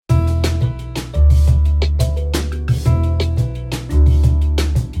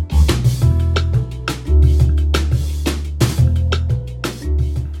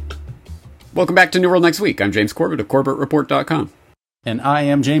Welcome back to New World Next Week. I'm James Corbett of CorbettReport.com. And I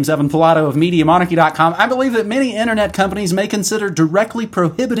am James Evan Pilato of MediaMonarchy.com. I believe that many internet companies may consider directly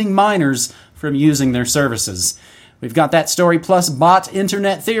prohibiting minors from using their services. We've got that story plus bot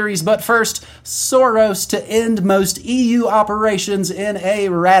internet theories, but first, Soros to end most EU operations in a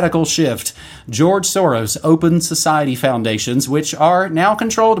radical shift. George Soros' Open Society Foundations, which are now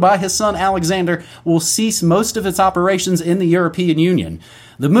controlled by his son Alexander, will cease most of its operations in the European Union.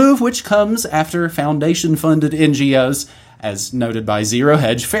 The move, which comes after foundation-funded NGOs, as noted by Zero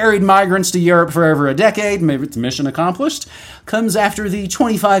Hedge, ferried migrants to Europe for over a decade, maybe it's mission accomplished, comes after the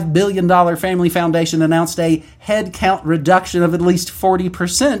 $25 billion Family Foundation announced a headcount reduction of at least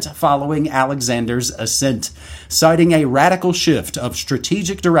 40% following Alexander's ascent. Citing a radical shift of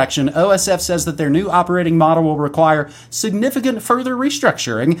strategic direction, OSF says that their new operating model will require significant further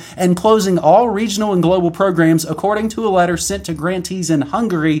restructuring and closing all regional and global programs, according to a letter sent to grantees in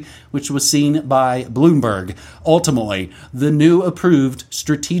Hungary, which was seen by Bloomberg. Ultimately, the new approved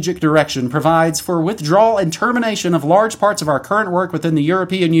strategic direction provides for withdrawal and termination of large parts of our current work within the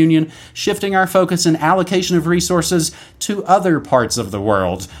European Union, shifting our focus and allocation of resources to other parts of the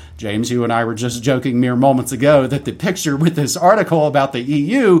world. James, you and I were just joking mere moments ago that the picture with this article about the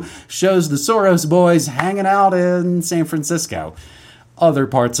EU shows the Soros boys hanging out in San Francisco, other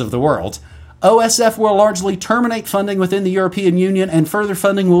parts of the world. OSF will largely terminate funding within the European Union, and further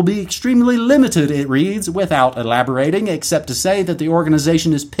funding will be extremely limited, it reads, without elaborating, except to say that the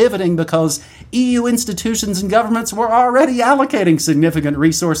organization is pivoting because EU institutions and governments were already allocating significant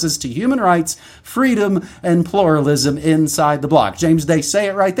resources to human rights, freedom, and pluralism inside the bloc. James, they say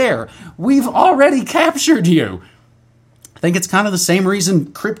it right there. We've already captured you. I think it's kind of the same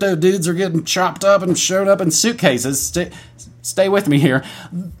reason crypto dudes are getting chopped up and showed up in suitcases. Stay with me here.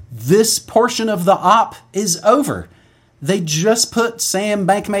 This portion of the op is over. They just put Sam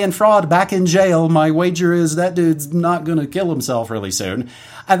Bankman Fraud back in jail. My wager is that dude's not going to kill himself really soon.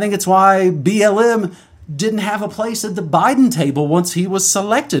 I think it's why BLM didn't have a place at the Biden table once he was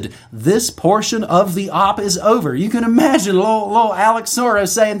selected. This portion of the op is over. You can imagine little Alex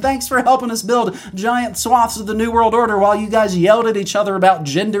Soros saying, thanks for helping us build giant swaths of the New World Order while you guys yelled at each other about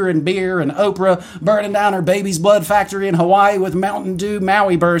gender and beer and Oprah burning down her baby's blood factory in Hawaii with Mountain Dew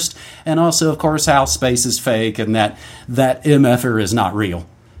Maui burst, and also, of course, how space is fake and that MFR is not real.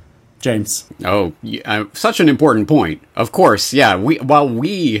 James. Oh, such an important point. Of course, yeah, while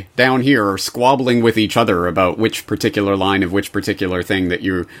we down here are squabbling with each other about which particular line of which particular thing that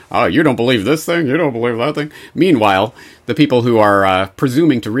you don't believe this thing, you don't believe that thing. Meanwhile, the people who are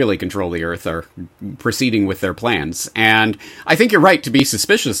presuming to really control the Earth are proceeding with their plans. And I think you're right to be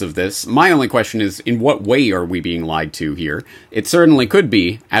suspicious of this. My only question is, in what way are we being lied to here? It certainly could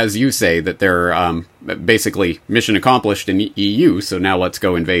be, as you say, that they're basically mission accomplished in EU, so now let's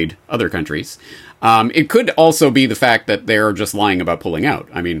go invade other countries. It could also be the fact that they're just lying about pulling out.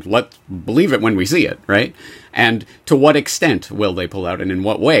 I mean, let's believe it when we see it, right? And to what extent will they pull out, and in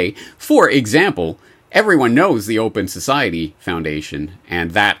what way? For example, everyone knows the Open Society Foundation, and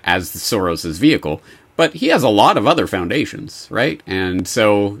that as Soros' vehicle, but he has a lot of other foundations, right? And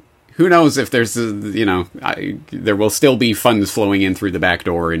so who knows if there's, there will still be funds flowing in through the back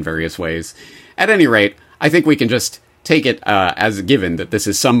door in various ways. At any rate, I think we can just take it as a given that this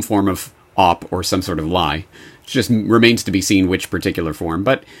is some form of op or some sort of lie. It just remains to be seen which particular form.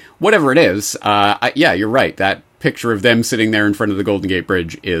 But whatever it is, yeah, you're right. That picture of them sitting there in front of the Golden Gate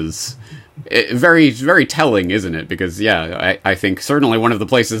Bridge is very, very telling, isn't it? Because, yeah, I think certainly one of the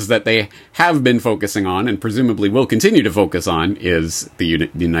places that they have been focusing on and presumably will continue to focus on is the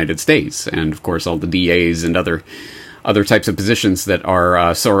United States. And, of course, all the DAs and other types of positions that are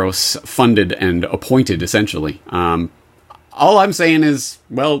Soros funded and appointed, essentially. All I'm saying is,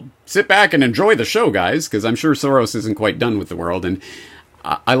 well, sit back and enjoy the show, guys, because I'm sure Soros isn't quite done with the world. And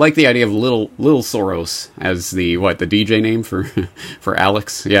I like the idea of Little Soros as the DJ name for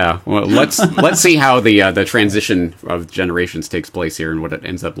Alex. Yeah, well, let's see how the transition of generations takes place here and what it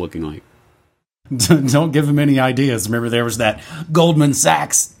ends up looking like. Don't give him any ideas. Remember, there was that Goldman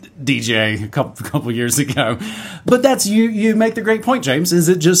Sachs DJ a couple years ago. But that's you make the great point, James. Is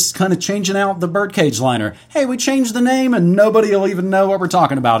it just kind of changing out the birdcage liner? Hey, we changed the name and nobody will even know what we're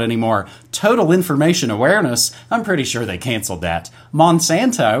talking about anymore. Total information awareness. I'm pretty sure they canceled that.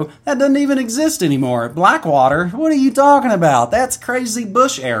 Monsanto, that doesn't even exist anymore. Blackwater, what are you talking about? That's crazy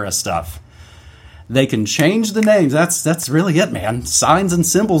Bush era stuff. They can change the names. That's really it, man. Signs and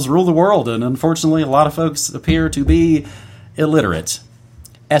symbols rule the world, and unfortunately a lot of folks appear to be illiterate,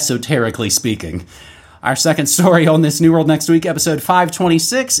 esoterically speaking. Our second story on this New World Next Week, episode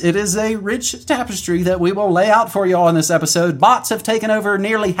 526, it is a rich tapestry that we will lay out for you all in this episode. Bots have taken over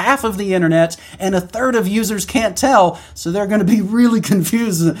nearly half of the internet, and a third of users can't tell, so they're going to be really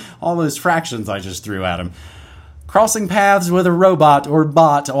confused, all those fractions I just threw at them. Crossing paths with a robot or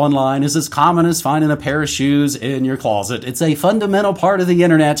bot online is as common as finding a pair of shoes in your closet. It's a fundamental part of the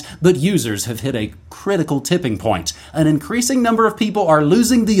internet, but users have hit a critical tipping point. An increasing number of people are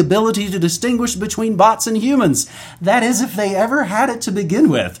losing the ability to distinguish between bots and humans. That is, if they ever had it to begin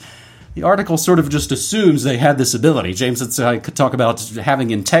with. The article sort of just assumes they had this ability. James, I could talk about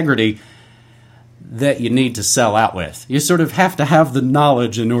having integrity that you need to sell out with. You sort of have to have the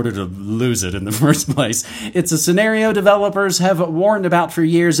knowledge in order to lose it in the first place. It's a scenario developers have warned about for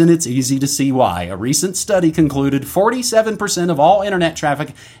years, and it's easy to see why. A recent study concluded 47% of all internet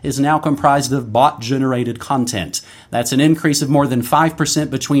traffic is now comprised of bot-generated content. That's an increase of more than 5%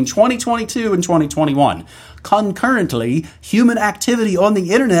 between 2022 and 2021. Concurrently, human activity on the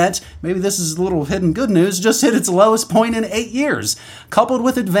internet, maybe this is a little hidden good news, just hit its lowest point in 8 years. Coupled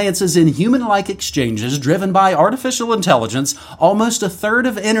with advances in human-like exchanges driven by artificial intelligence, almost a third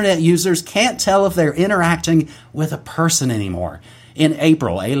of internet users can't tell if they're interacting with a person anymore. In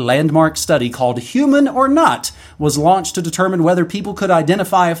April, a landmark study called Human or Not was launched to determine whether people could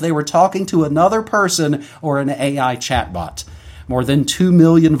identify if they were talking to another person or an AI chatbot. More than 2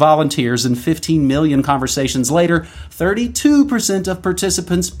 million volunteers and 15 million conversations later, 32% of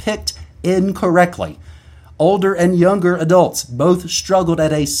participants picked incorrectly. Older and younger adults both struggled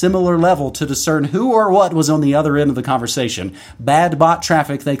at a similar level to discern who or what was on the other end of the conversation. Bad bot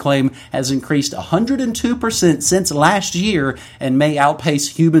traffic, they claim, has increased 102% since last year and may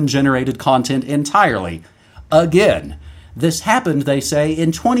outpace human-generated content entirely. Again. This happened, they say,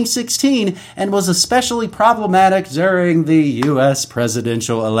 in 2016 and was especially problematic during the U.S.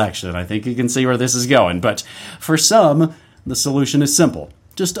 presidential election. I think you can see where this is going. But for some, the solution is simple.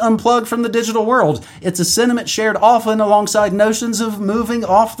 Just unplug from the digital world. It's a sentiment shared often alongside notions of moving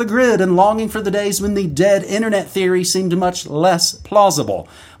off the grid and longing for the days when the dead internet theory seemed much less plausible.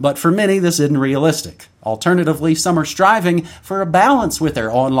 But for many, this isn't realistic. Alternatively, some are striving for a balance with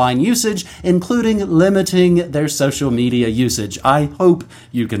their online usage, including limiting their social media usage. I hope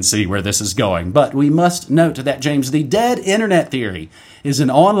you can see where this is going. But we must note that, James, the dead internet theory is an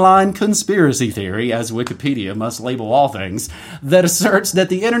online conspiracy theory, as Wikipedia must label all things, that asserts that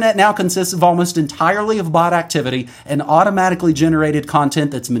the internet now consists of almost entirely of bot activity and automatically generated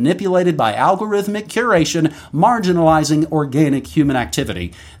content that's manipulated by algorithmic curation, marginalizing organic human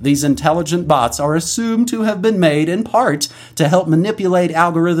activity. These intelligent bots are assumed to have been made in part to help manipulate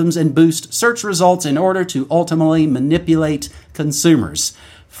algorithms and boost search results in order to ultimately manipulate consumers.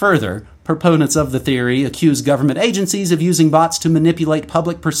 Further, proponents of the theory accuse government agencies of using bots to manipulate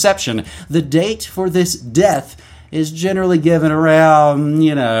public perception. The date for this death is generally given around,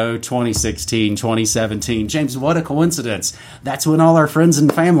 2016, 2017. James, what a coincidence. That's when all our friends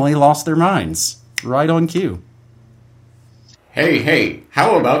and family lost their minds. Right on cue. Hey,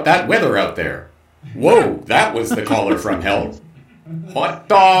 how about that weather out there? Whoa, that was the caller from hell. Hot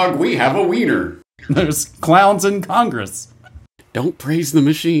dog, we have a wiener. There's clowns in Congress. Don't praise the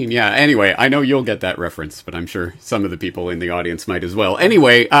machine. Yeah, anyway, I know you'll get that reference, but I'm sure some of the people in the audience might as well.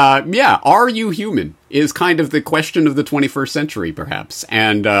 Anyway, are you human? Is kind of the question of the 21st century, perhaps.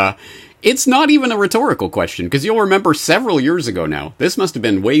 And it's not even a rhetorical question, because you'll remember several years ago now, this must have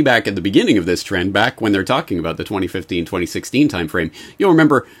been way back at the beginning of this trend, back when they're talking about the 2015-2016 timeframe. You'll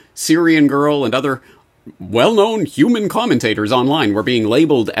remember Syrian Girl and other well-known human commentators online were being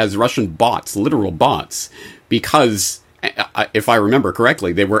labeled as Russian bots, literal bots, because, if I remember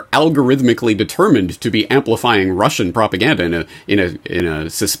correctly, they were algorithmically determined to be amplifying Russian propaganda in a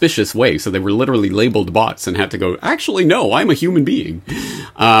suspicious way. So they were literally labeled bots and had to go, actually, no, I'm a human being.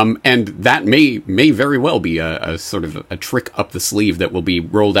 And that may very well be a sort of a trick up the sleeve that will be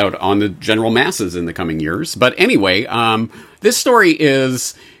rolled out on the general masses in the coming years. But anyway, this story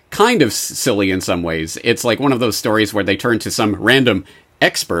is kind of silly in some ways. It's like one of those stories where they turn to some random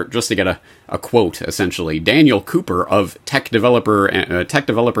expert just to get a quote, essentially. Daniel Cooper, of tech developer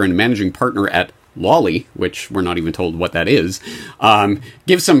and managing partner at Lolly, which we're not even told what that is,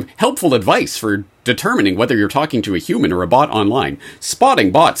 gives some helpful advice for determining whether you're talking to a human or a bot online.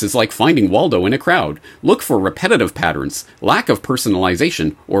 Spotting bots is like finding Waldo in a crowd. Look for repetitive patterns, lack of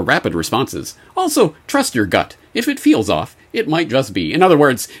personalization, or rapid responses. Also, trust your gut. If it feels off, it might just be. In other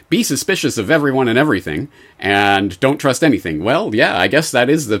words, be suspicious of everyone and everything, and don't trust anything. Well, yeah, I guess that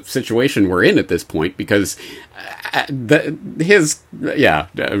is the situation we're in at this point, because lack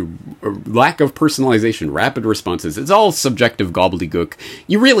of personalization, rapid responses, it's all subjective gobbledygook.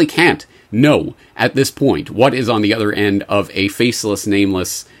 You really can't know at this point what is on the other end of a faceless,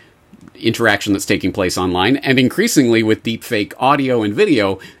 nameless interaction that's taking place online, and increasingly with deepfake audio and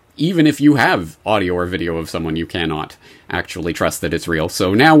video, even if you have audio or video of someone, you cannot actually trust that it's real.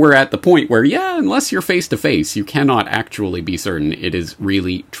 So now we're at the point where, unless you're face to face, you cannot actually be certain it is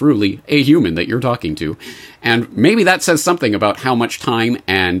really, truly a human that you're talking to. And maybe that says something about how much time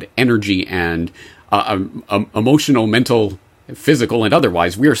and energy and emotional, mental, physical, and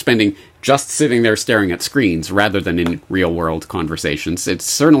otherwise we are spending just sitting there staring at screens rather than in real-world conversations. It's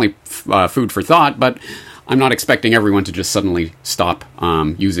certainly food for thought, but I'm not expecting everyone to just suddenly stop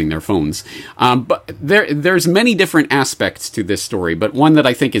using their phones. But there's many different aspects to this story, but one that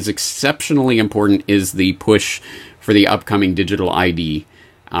I think is exceptionally important is the push for the upcoming digital ID.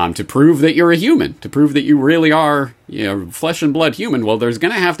 To prove that you're a human, to prove that you really are, flesh and blood human. Well, there's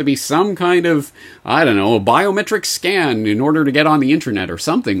going to have to be some kind of, a biometric scan in order to get on the internet or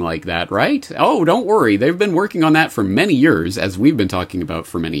something like that, right? Oh, don't worry. They've been working on that for many years, as we've been talking about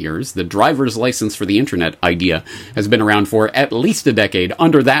for many years. The driver's license for the internet idea has been around for at least a decade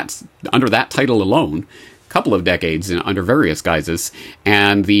under that title alone. Couple of decades under various guises,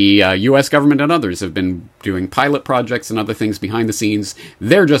 and the U.S. government and others have been doing pilot projects and other things behind the scenes.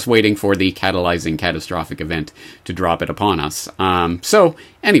 They're just waiting for the catalyzing catastrophic event to drop it upon us. So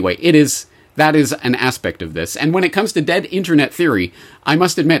anyway, that is an aspect of this. And when it comes to dead internet theory, I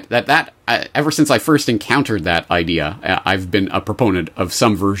must admit that ever since I first encountered that idea, I've been a proponent of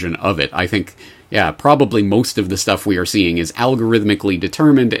some version of it. I think, probably most of the stuff we are seeing is algorithmically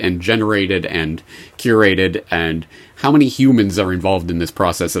determined and generated and curated, and how many humans are involved in this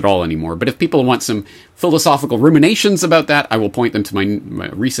process at all anymore. But if people want some philosophical ruminations about that, I will point them to my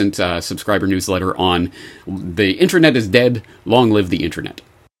recent subscriber newsletter on The Internet is Dead, Long Live the Internet.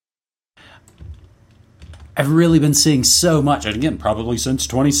 I've really been seeing so much, and again, probably since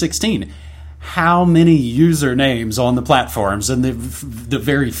 2016, how many usernames on the platforms, and the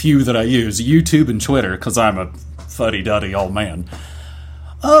very few that I use, YouTube and Twitter, because I'm a fuddy-duddy old man.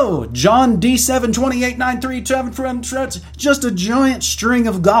 Oh, John D72893, just a giant string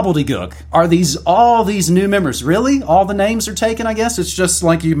of gobbledygook. Are all these new members? Really? All the names are taken, I guess? It's just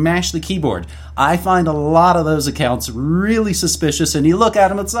like you mash the keyboard. I find a lot of those accounts really suspicious, and you look at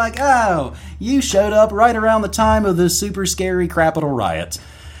them, it's like, oh, you showed up right around the time of the super scary Capitol riot.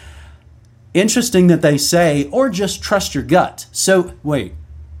 Interesting that they say, or just trust your gut. So, wait.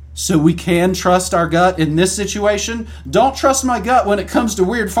 So we can trust our gut in this situation? Don't trust my gut when it comes to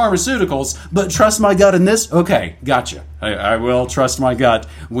weird pharmaceuticals, but trust my gut in this? Okay, gotcha. I will trust my gut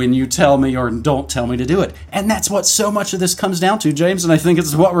when you tell me or don't tell me to do it. And that's what so much of this comes down to, James, and I think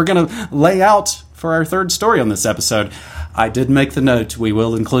it's what we're going to lay out for our third story on this episode. I did make the note. We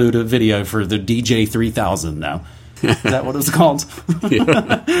will include a video for the DJ 3000 now. Is that what it's called?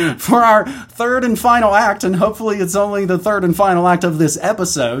 For our third and final act, and hopefully it's only the third and final act of this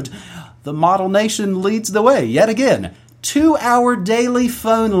episode, the model nation leads the way yet again. 2-hour daily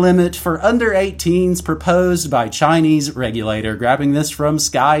phone limit for under 18s proposed by Chinese regulator. Grabbing this from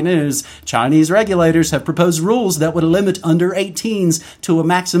Sky News, Chinese regulators have proposed rules that would limit under 18s to a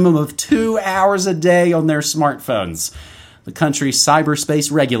maximum of 2 hours a day on their smartphones. The country's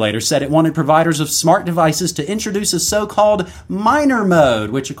cyberspace regulator said it wanted providers of smart devices to introduce a so-called minor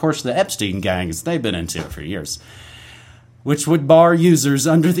mode, which, of course, the Epstein gangs, they've been into it for years, which would bar users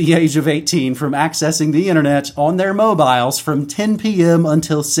under the age of 18 from accessing the internet on their mobiles from 10 p.m.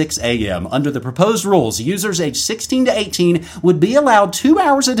 until 6 a.m. Under the proposed rules, users aged 16 to 18 would be allowed 2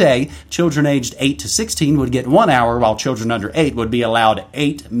 hours a day. Children aged 8 to 16 would get 1 hour, while children under 8 would be allowed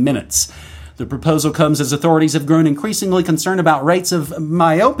 8 minutes. The proposal comes as authorities have grown increasingly concerned about rates of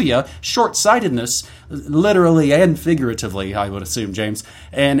myopia, short-sightedness, literally and figuratively, I would assume, James,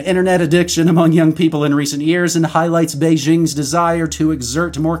 and internet addiction among young people in recent years, and highlights Beijing's desire to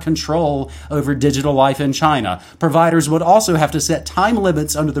exert more control over digital life in China. Providers would also have to set time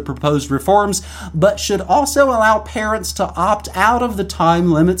limits under the proposed reforms, but should also allow parents to opt out of the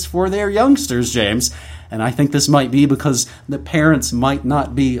time limits for their youngsters, James. And I think this might be because the parents might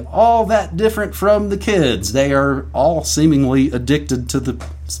not be all that different from the kids. They are all seemingly addicted to the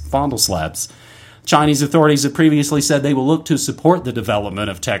fondle slaps. Chinese authorities have previously said they will look to support the development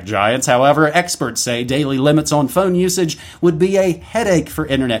of tech giants. However, experts say daily limits on phone usage would be a headache for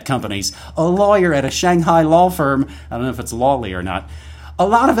internet companies. A lawyer at a Shanghai law firm, I don't know if it's lawly or not, a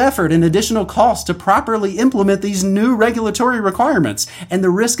lot of effort and additional cost to properly implement these new regulatory requirements, and the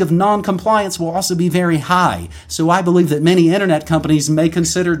risk of non-compliance will also be very high. So I believe that many internet companies may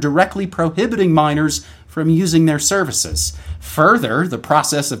consider directly prohibiting minors from using their services. Further, the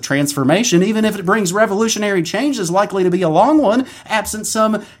process of transformation, even if it brings revolutionary change, is likely to be a long one, absent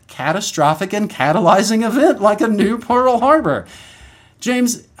some catastrophic and catalyzing event like a new Pearl Harbor.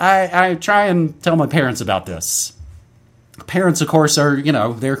 James, I try and tell my parents about this. Parents, of course, are,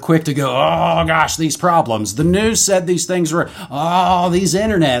 they're quick to go, oh, gosh, these problems. The news said these things were, these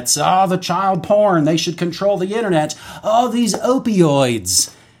internets, the child porn, they should control the internet, these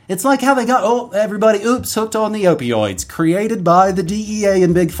opioids. It's like how they got, everybody, hooked on the opioids, created by the DEA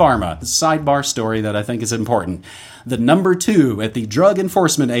and Big Pharma. Sidebar story that I think is important. The number 2 at the Drug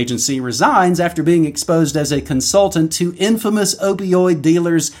Enforcement Agency resigns after being exposed as a consultant to infamous opioid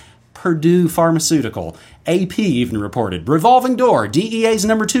dealers Purdue Pharmaceutical. AP even reported. Revolving door. DEA's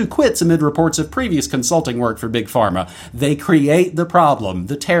number 2 quits amid reports of previous consulting work for Big Pharma. They create the problem,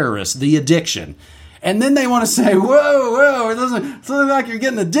 the terrorists, the addiction. And then they want to say, whoa, it doesn't look like you're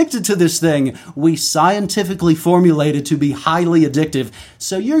getting addicted to this thing. We scientifically formulated to be highly addictive,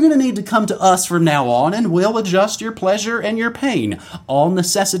 so you're going to need to come to us from now on, and we'll adjust your pleasure and your pain. All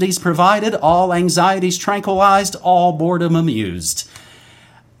necessities provided, all anxieties tranquilized, all boredom amused.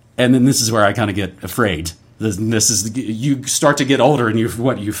 And then this is where I kind of get afraid. This is, you start to get older and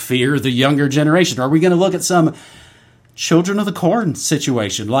you fear the younger generation. Are we going to look at some Children of the Corn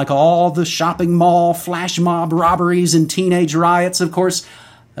situation, like all the shopping mall flash mob robberies and teenage riots, of course,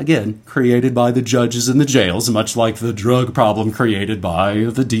 again, created by the judges in the jails, much like the drug problem created by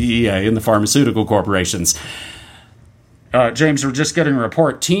the DEA and the pharmaceutical corporations. James, we're just getting a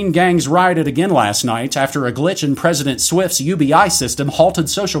report. Teen gangs rioted again last night after a glitch in President Swift's UBI system halted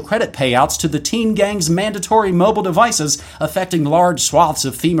social credit payouts to the teen gangs' mandatory mobile devices, affecting large swaths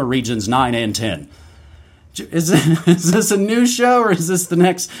of FEMA Regions 9 and 10. Is this a new show, or is this the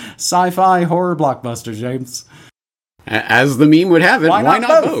next sci-fi horror blockbuster, James? As the meme would have it, why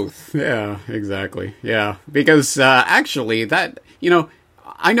not both? Yeah, exactly. Yeah, because actually that,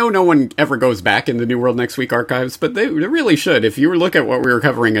 I know no one ever goes back in the New World Next Week archives, but they really should. If you look at what we were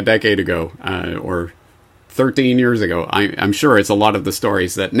covering a decade ago, or 13 years ago, I'm sure it's a lot of the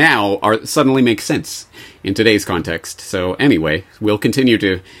stories that now suddenly make sense in today's context. So anyway, we'll continue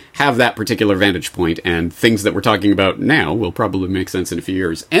to have that particular vantage point, and things that we're talking about now will probably make sense in a few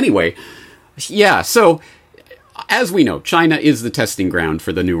years. Anyway, yeah, so as we know, China is the testing ground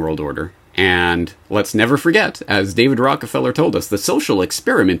for the New World Order. And let's never forget, as David Rockefeller told us, the social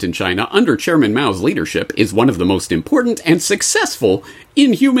experiment in China under Chairman Mao's leadership is one of the most important and successful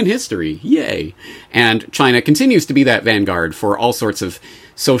in human history. Yay! And China continues to be that vanguard for all sorts of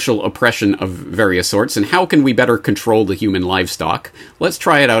social oppression of various sorts. And how can we better control the human livestock? Let's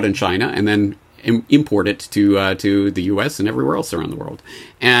try it out in China and then import it to the U.S. and everywhere else around the world.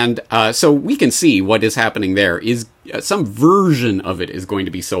 And so we can see what is happening there is some version of it is going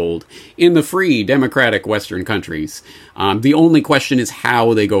to be sold in the free democratic Western countries. The only question is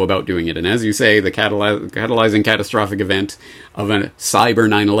how they go about doing it. And as you say, the catalyzing catastrophic event of a cyber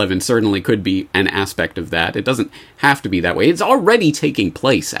 9/11 certainly could be an aspect of that. It doesn't have to be that way. It's already taking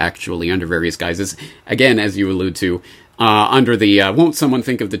place, actually, under various guises. Again, as you allude to, under the won't someone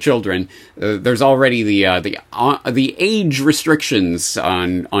think of the children? There's already the age restrictions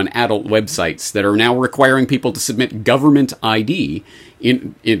on adult websites that are now requiring people to submit government ID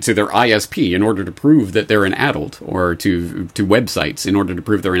into their ISP in order to prove that they're an adult, or to websites in order to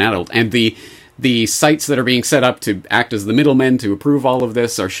prove they're an adult. And the sites that are being set up to act as the middlemen to approve all of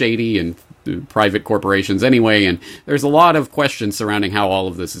this are shady and private corporations anyway, and there's a lot of questions surrounding how all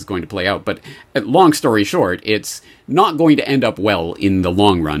of this is going to play out. But long story short, it's not going to end up well in the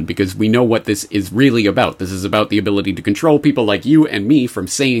long run, because we know what this is really about. This is about the ability to control people like you and me from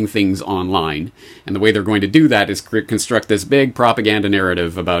saying things online. And the way they're going to do that is construct this big propaganda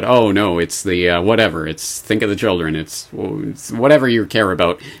narrative about, oh no, it's the whatever, it's think of the children, it's whatever you care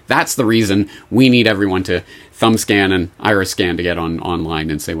about. That's the reason we need everyone to thumb scan and iris scan to get online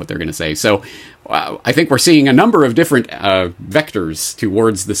and say what they're going to say. So I think we're seeing a number of different vectors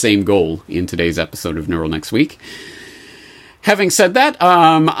towards the same goal in today's episode of Neural Next Week. Having said that,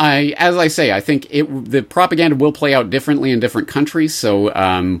 I think the propaganda will play out differently in different countries. So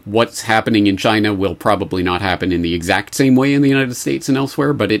what's happening in China will probably not happen in the exact same way in the United States and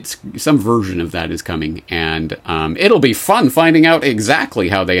elsewhere, but some version of that is coming. And it'll be fun finding out exactly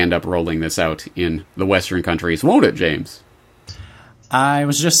how they end up rolling this out in the Western countries, won't it, James? I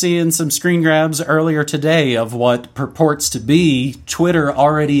was just seeing some screen grabs earlier today of what purports to be Twitter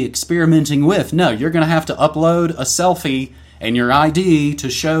already experimenting with. No, you're going to have to upload a selfie and your ID to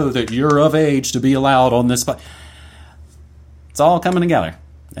show that you're of age to be allowed on this. It's all coming together.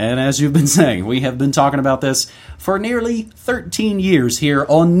 And as you've been saying, we have been talking about this for nearly 13 years here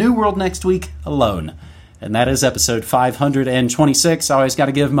on New World Next Week alone. And that is episode 526. I always got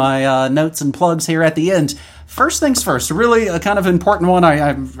to give my notes and plugs here at the end. First things first, really a kind of important one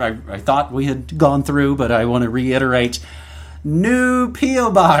I thought we had gone through, but I want to reiterate. New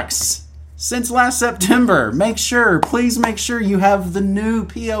P.O. Box. Since last September, please make sure you have the new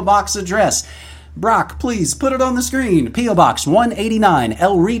P.O. Box address. Brock, please put it on the screen. P.O. Box 189,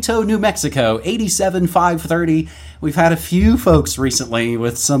 El Rito, New Mexico, 87530. We've had a few folks recently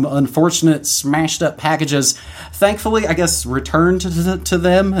with some unfortunate smashed up packages. Thankfully, I guess, returned to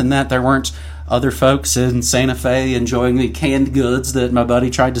them, and that there weren't other folks in Santa Fe enjoying the canned goods that my buddy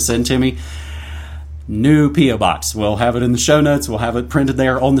tried to send to me. New P.O. Box. We'll have it in the show notes. We'll have it printed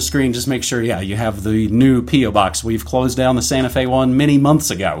there on the screen. Just make sure, you have the new P.O. Box. We've closed down the Santa Fe one many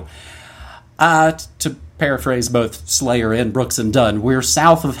months ago. To paraphrase both Slayer and Brooks and Dunn, we're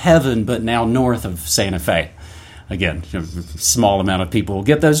south of heaven, but now north of Santa Fe. Again, a small amount of people will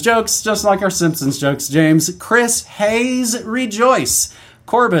get those jokes, just like our Simpsons jokes, James. Chris Hayes, rejoice!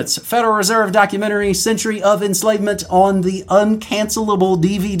 Corbett's Federal Reserve documentary, Century of Enslavement, on the uncancelable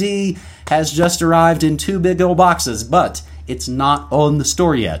DVD has just arrived in 2 big old boxes, but it's not on the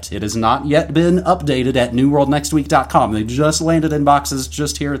store yet. It has not yet been updated at newworldnextweek.com. They just landed in boxes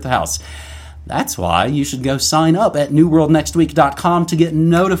just here at the house. That's why you should go sign up at newworldnextweek.com to get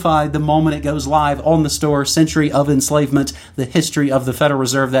notified the moment it goes live on the store. Century of Enslavement, the history of the Federal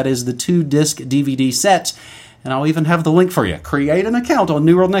Reserve. That is the 2-disc DVD set. And I'll even have the link for you. Create an account on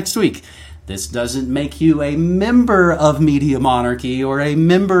New World Next Week. This doesn't make you a member of Media Monarchy or a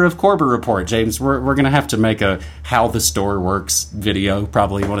member of Corbett Report, James. We're going to have to make a How the Store Works video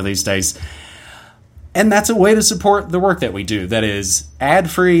probably one of these days. And that's a way to support the work that we do. That is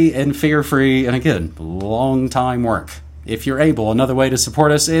ad-free and fear-free, and again, long-time work. If you're able, another way to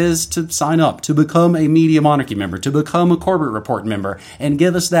support us is to sign up, to become a Media Monarchy member, to become a Corbett Report member, and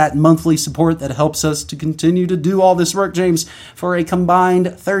give us that monthly support that helps us to continue to do all this work, James, for a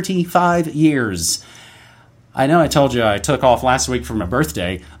combined 35 years. I know I told you I took off last week for my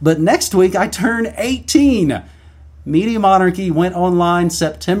birthday, but next week I turn 18. Media Monarchy went online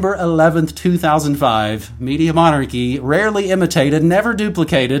September 11th, 2005. Media Monarchy, rarely imitated, never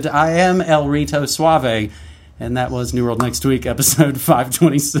duplicated. I am El Rito Suave. And that was New World Next Week, episode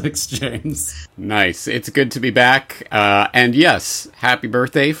 526, James. Nice. It's good to be back. And yes, happy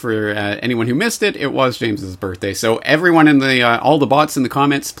birthday for anyone who missed it. It was James's birthday. So everyone in all the bots in the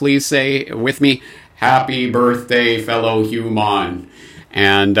comments, please say with me, happy birthday, fellow human.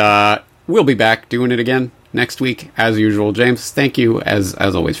 And we'll be back doing it again next week, as usual. James, thank you, as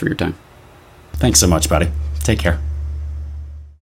always, for your time. Thanks so much, buddy. Take care.